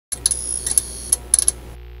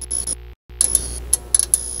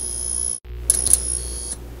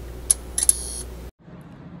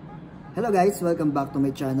Hello guys, welcome back to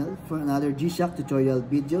my channel for another G-Shock tutorial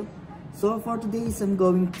video. So for today I'm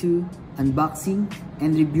going to unboxing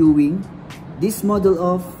and reviewing this model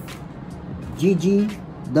of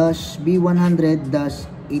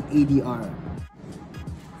GG-B100-8adr.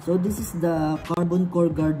 So this is the carbon core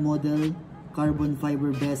guard model, carbon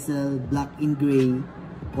fiber bezel, black and gray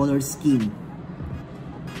color scheme.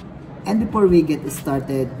 And before we get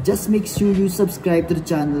started, just make sure you subscribe to the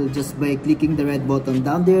channel just by clicking the red button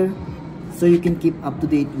down there, so you can keep up to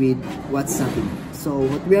date with what's happening. So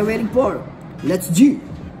what we are waiting for, let's G!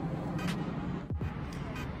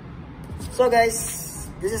 So guys,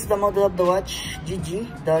 this is the model of the watch,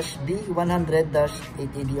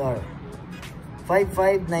 GG-B100-8adr,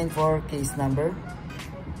 5594 case number.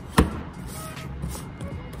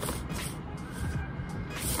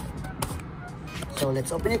 So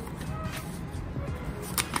let's open it.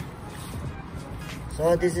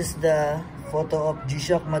 So this is the photo of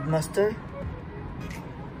G-Shock MUDMASTER.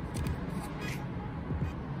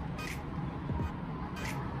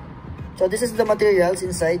 So this is the materials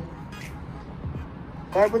inside: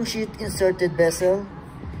 carbon sheet inserted bezel,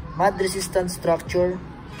 mud resistant structure,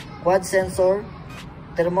 quad sensor,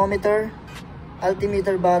 thermometer,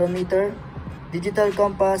 altimeter, barometer, digital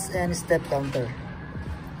compass, and step counter.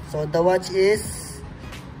 So the watch is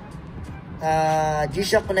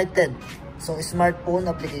G-Shock connected, so smartphone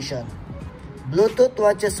application. Bluetooth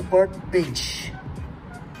watches support page.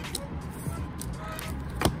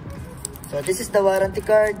 So this is the warranty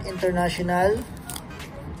card, international,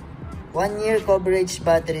 1 year coverage,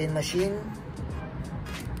 battery and machine.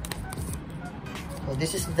 So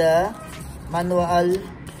this is the manual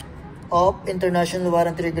of international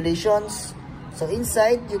warranty regulations. So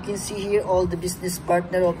inside you can see here all the business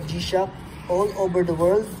partner of G-Shock all over the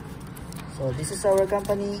world. So this is our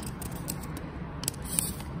company,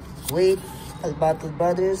 Kuwait Al Battle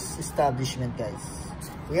Brothers establishment, guys.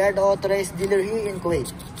 We are the authorized dealer here in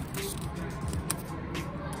Kuwait.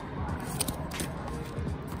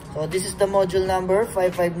 So this is the module number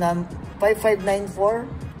 5594,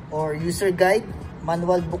 or user guide,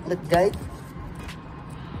 manual booklet guide.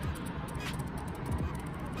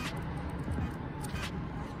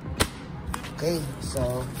 Okay,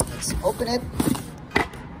 so let's open it.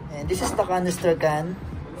 And this is the canister can.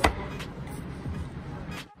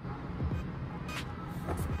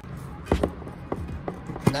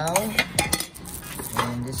 Now,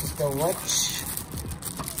 and this is the watch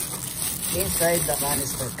inside the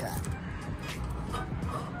canister can.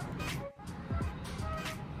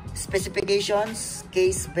 Specifications: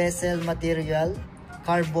 case bezel material,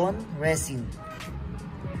 carbon resin,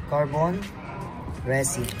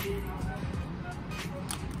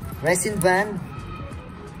 resin band,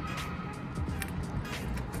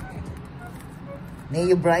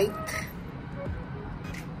 Neo Bright,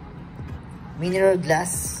 mineral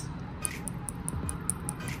glass,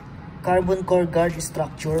 carbon core guard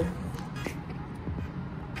structure.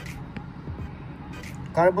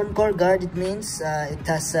 Carbon core guard, it means it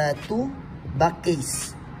has two back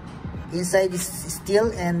case. Inside is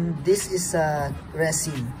steel and this is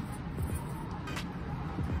resin.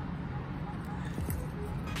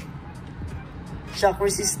 Shock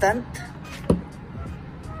resistant,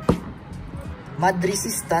 mud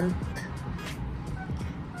resistant,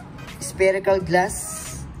 spherical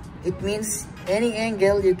glass. It means any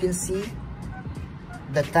angle you can see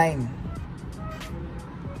the time.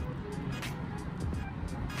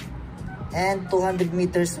 And 200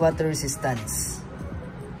 meters water resistance.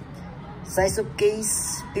 Size of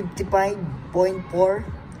case 55.4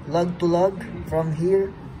 lug to lug from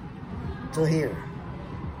here to here.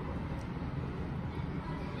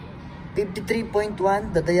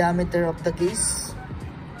 53.1 the diameter of the case.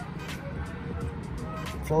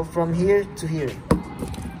 So from here to here.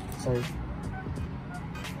 Sorry.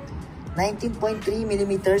 19.3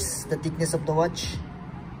 millimeters the thickness of the watch.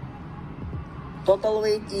 Total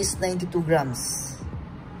weight is 92 grams.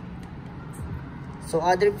 So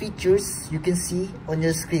other features you can see on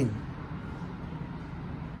your screen.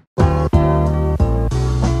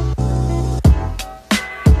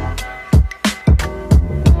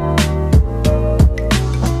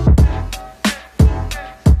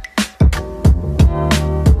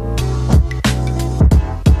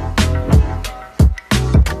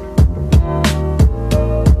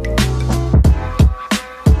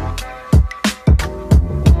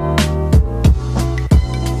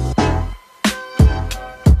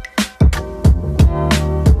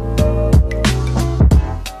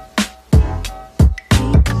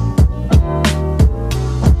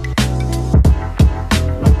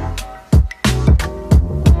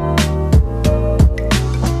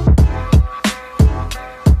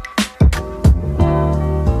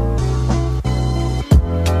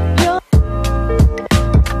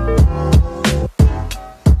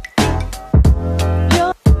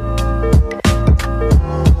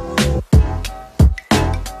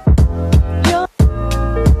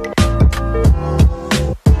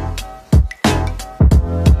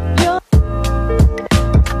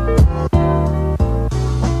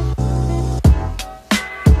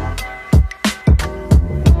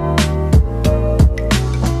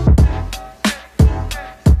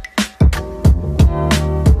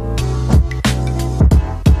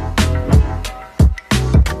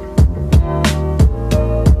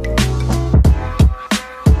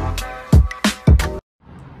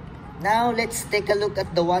 now let's take a look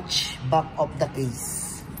at the watch back of the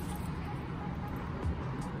case.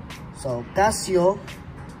 So Casio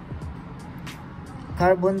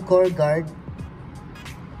carbon core guard.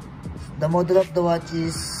 The model of the watch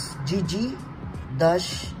is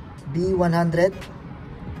GG-B100,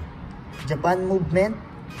 Japan movement,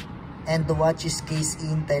 and the watch is case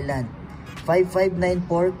in Thailand.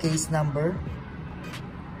 5594 case number.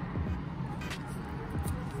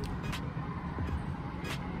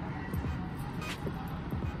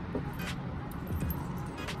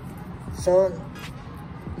 So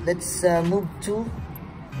let's move to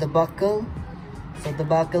the buckle. So the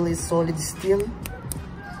buckle is solid steel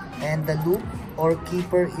and the loop or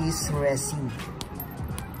keeper is resin.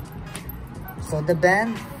 So the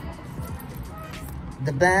band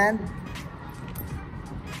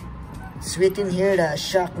it's written here the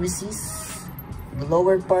shock resist. The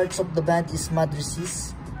lower parts of the band is mud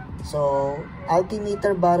resist. So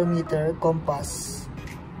altimeter, barometer, compass,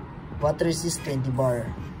 water resist 20 bar.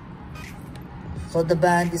 So the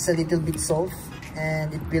band is a little bit soft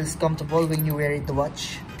and it feels comfortable when you wear it to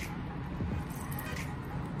watch.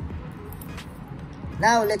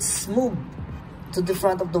 Now let's move to the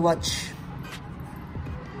front of the watch.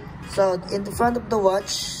 So in the front of the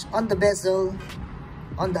watch, on the bezel,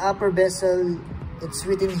 on the upper bezel, it's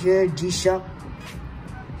written here G-Shock.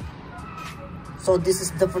 So this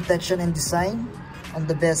is the protection and design on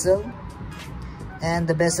the bezel, and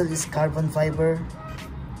the bezel is carbon fiber.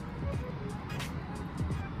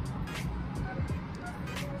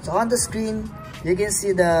 So on the screen, you can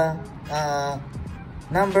see the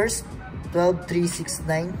numbers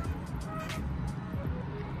 12369.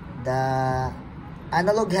 The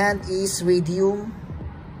analog hand is radium.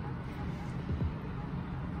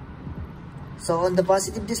 So on the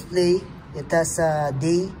positive display, it has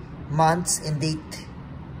day, months, and date.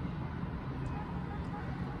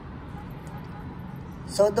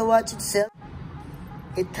 So the watch itself,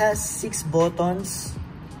 it has 6 buttons,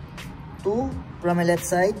 2 from the left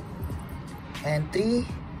side and 3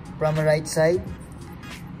 from the right side,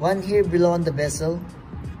 1 here below on the bezel.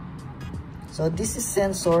 So this is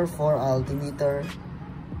sensor for altimeter,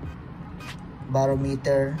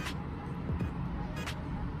 barometer,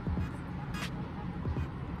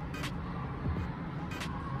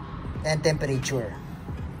 and temperature.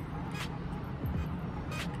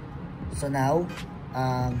 So now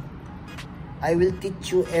I will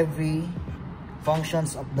teach you every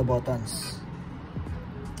functions of the buttons.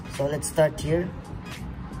 So let's start here.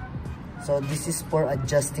 So this is for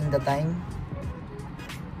adjusting the time.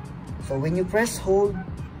 So when you press hold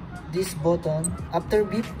this button, after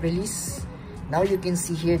beep release, now you can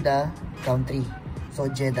see here the country, so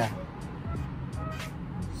Jeddah.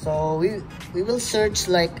 So we will search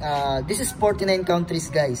like this is 49 countries,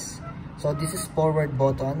 guys. So this is forward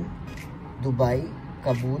button: Dubai,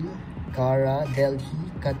 Kabul, Kara, Delhi,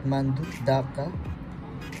 Kathmandu, Dhaka,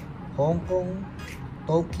 Hong Kong,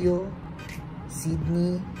 Tokyo,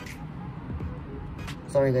 Sydney.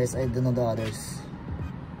 Sorry guys, I don't know the others.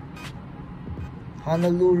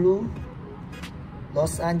 Honolulu,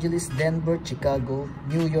 Los Angeles, Denver, Chicago,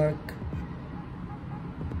 New York,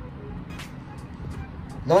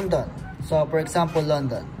 London. So for example,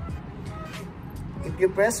 London. If you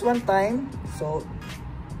press one time, so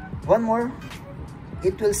one more,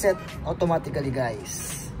 it will set automatically,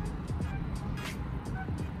 guys.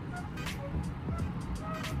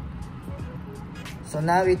 So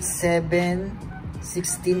now it's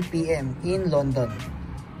 7:16 PM in London.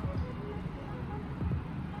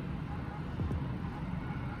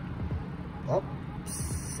 Oh,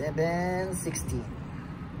 7:16.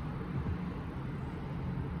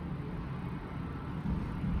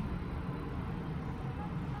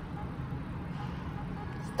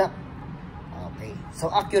 Stop. Okay, so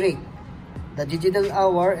accurate. The digital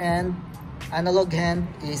hour and analog hand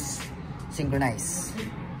is synchronized.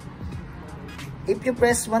 If you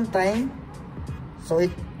press one time, so it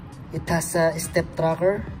has a step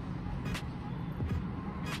tracker.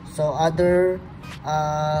 So other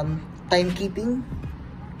timekeeping.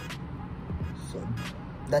 So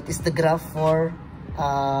that is the graph for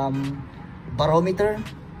barometer.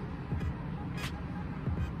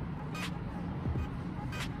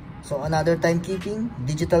 So another timekeeping,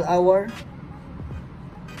 digital hour.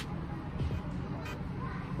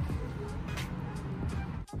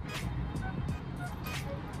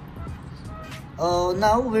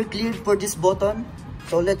 Now we're cleared for this button.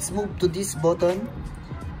 So let's move to this button,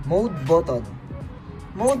 mode button.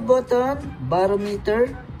 Mode button,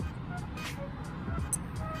 barometer,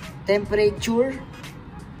 temperature,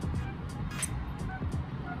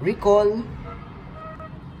 recall,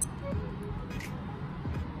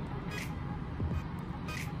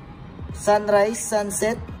 sunrise,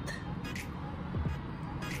 sunset,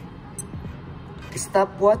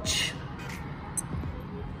 stopwatch,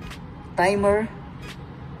 timer,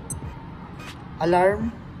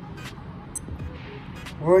 alarm,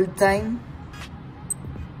 world time,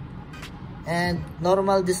 and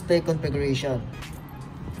normal display configuration.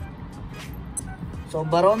 So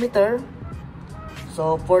barometer,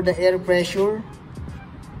 so for the air pressure,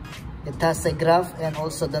 it has a graph and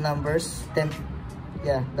also the numbers.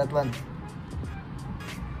 Yeah, that one.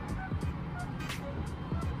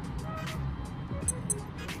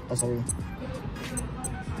 Oh, sorry.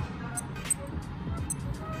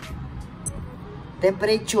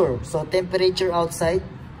 Temperature, so temperature outside.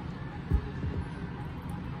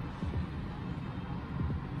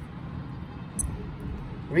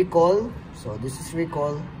 Recall, so this is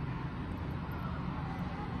recall.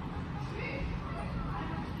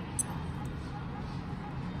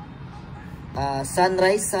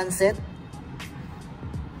 Sunrise, sunset,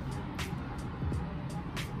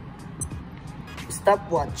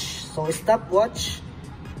 stopwatch. So stopwatch,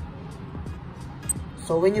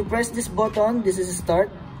 so when you press this button, this is start,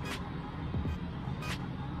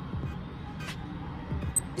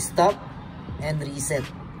 stop, and reset.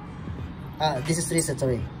 This is reset,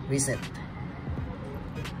 sorry, reset.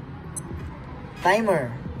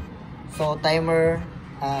 Timer, so timer,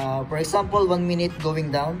 for example 1 minute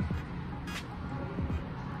going down.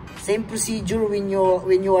 Same procedure when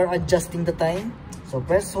you are adjusting the time. So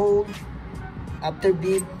press hold, after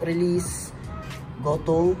beep, release, go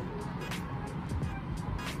to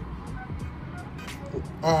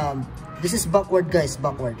this is backward, guys,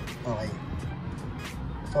 backward. Okay,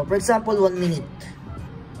 so for example 1 minute,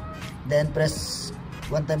 then press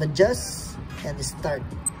one time adjust and start.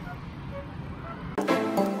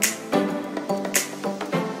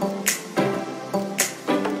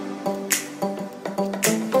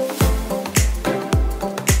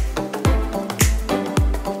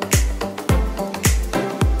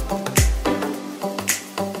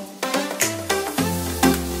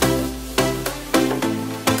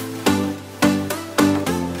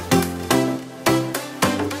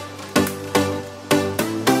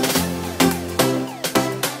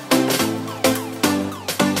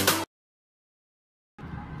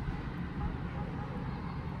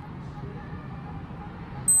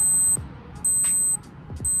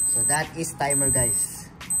 So that is timer,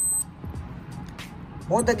 guys.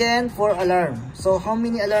 Mode again for alarm. So how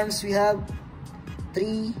many alarms we have?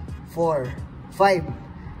 3, 4, 5.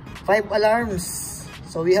 5 alarms.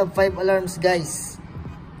 So we have 5 alarms, guys.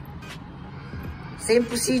 Same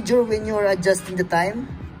procedure when you are adjusting the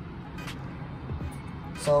time.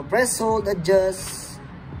 So press hold, adjust,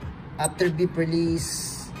 after beep,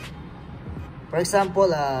 release. For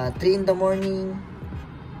example, 3 in the morning.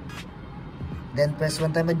 Then press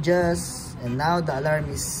one time adjust, and now the alarm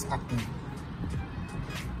is active.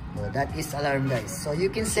 So that is alarm, guys. So you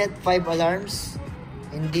can set 5 alarms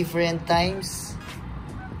in different times.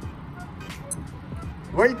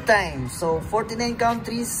 World time, so 49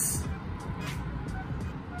 countries.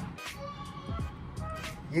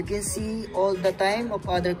 You can see all the time of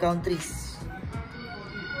other countries.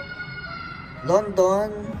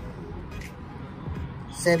 London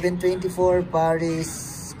 7:24, Paris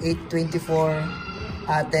 8:24,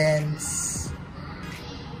 Athens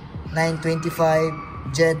 9:25,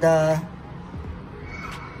 Jeddah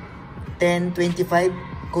 10:25,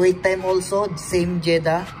 Kuwait time also, same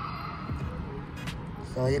Jeddah.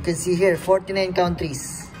 So you can see here 49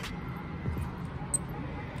 countries.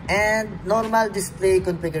 And normal display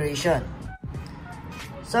configuration.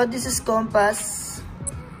 So this is compass.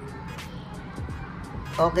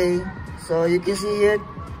 Okay, so you can see here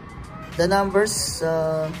the numbers,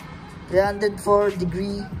 304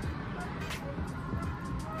 degree.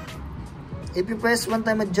 If you press one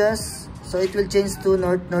time adjust, so it will change to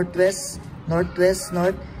north, northwest, northwest,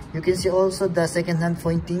 north. You can see also the second hand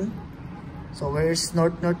pointing. So where's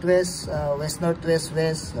north, northwest, west, northwest,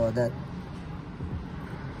 west, so that.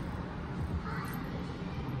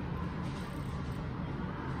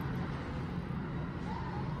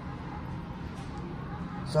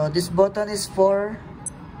 So this button is for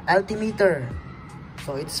altimeter,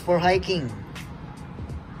 so it's for hiking.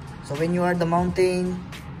 So when you are the mountain,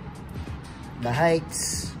 the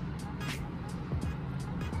heights.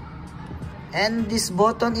 And this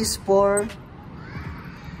button is for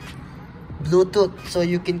Bluetooth, so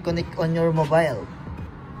you can connect on your mobile.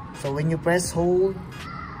 So when you press hold,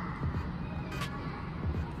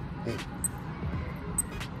 wait,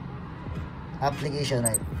 application,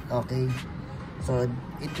 right? Okay, so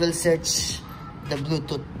it will search the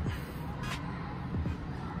Bluetooth.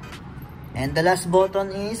 And the last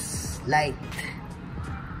button is light.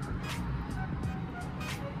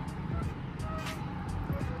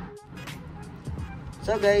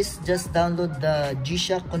 So guys, just download the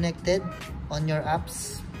G-Shock Connected on your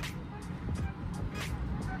apps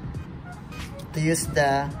to use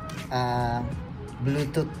the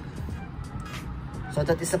Bluetooth. So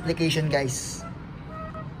that is application, guys.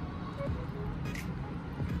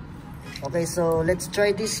 Okay, so let's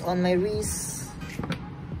try this on my wrist.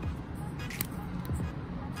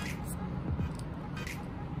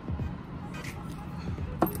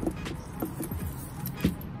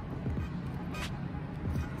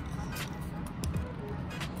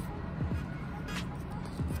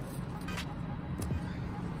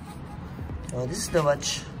 So this is the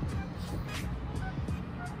watch.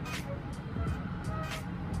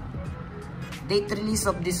 Date release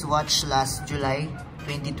of this watch last July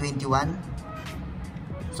 2021.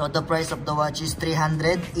 So the price of the watch is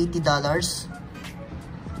 $380.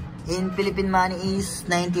 In Philippine money is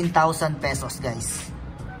 19,000 pesos, guys.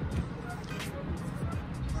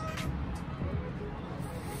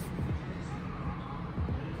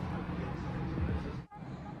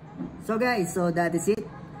 So guys, so that is it.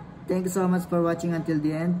 Thank you so much for watching until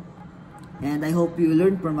the end, and I hope you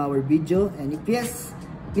learned from our video, and if yes,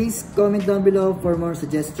 please comment down below for more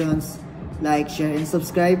suggestions, like, share, and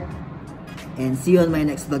subscribe, and see you on my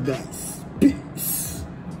next vlog, guys.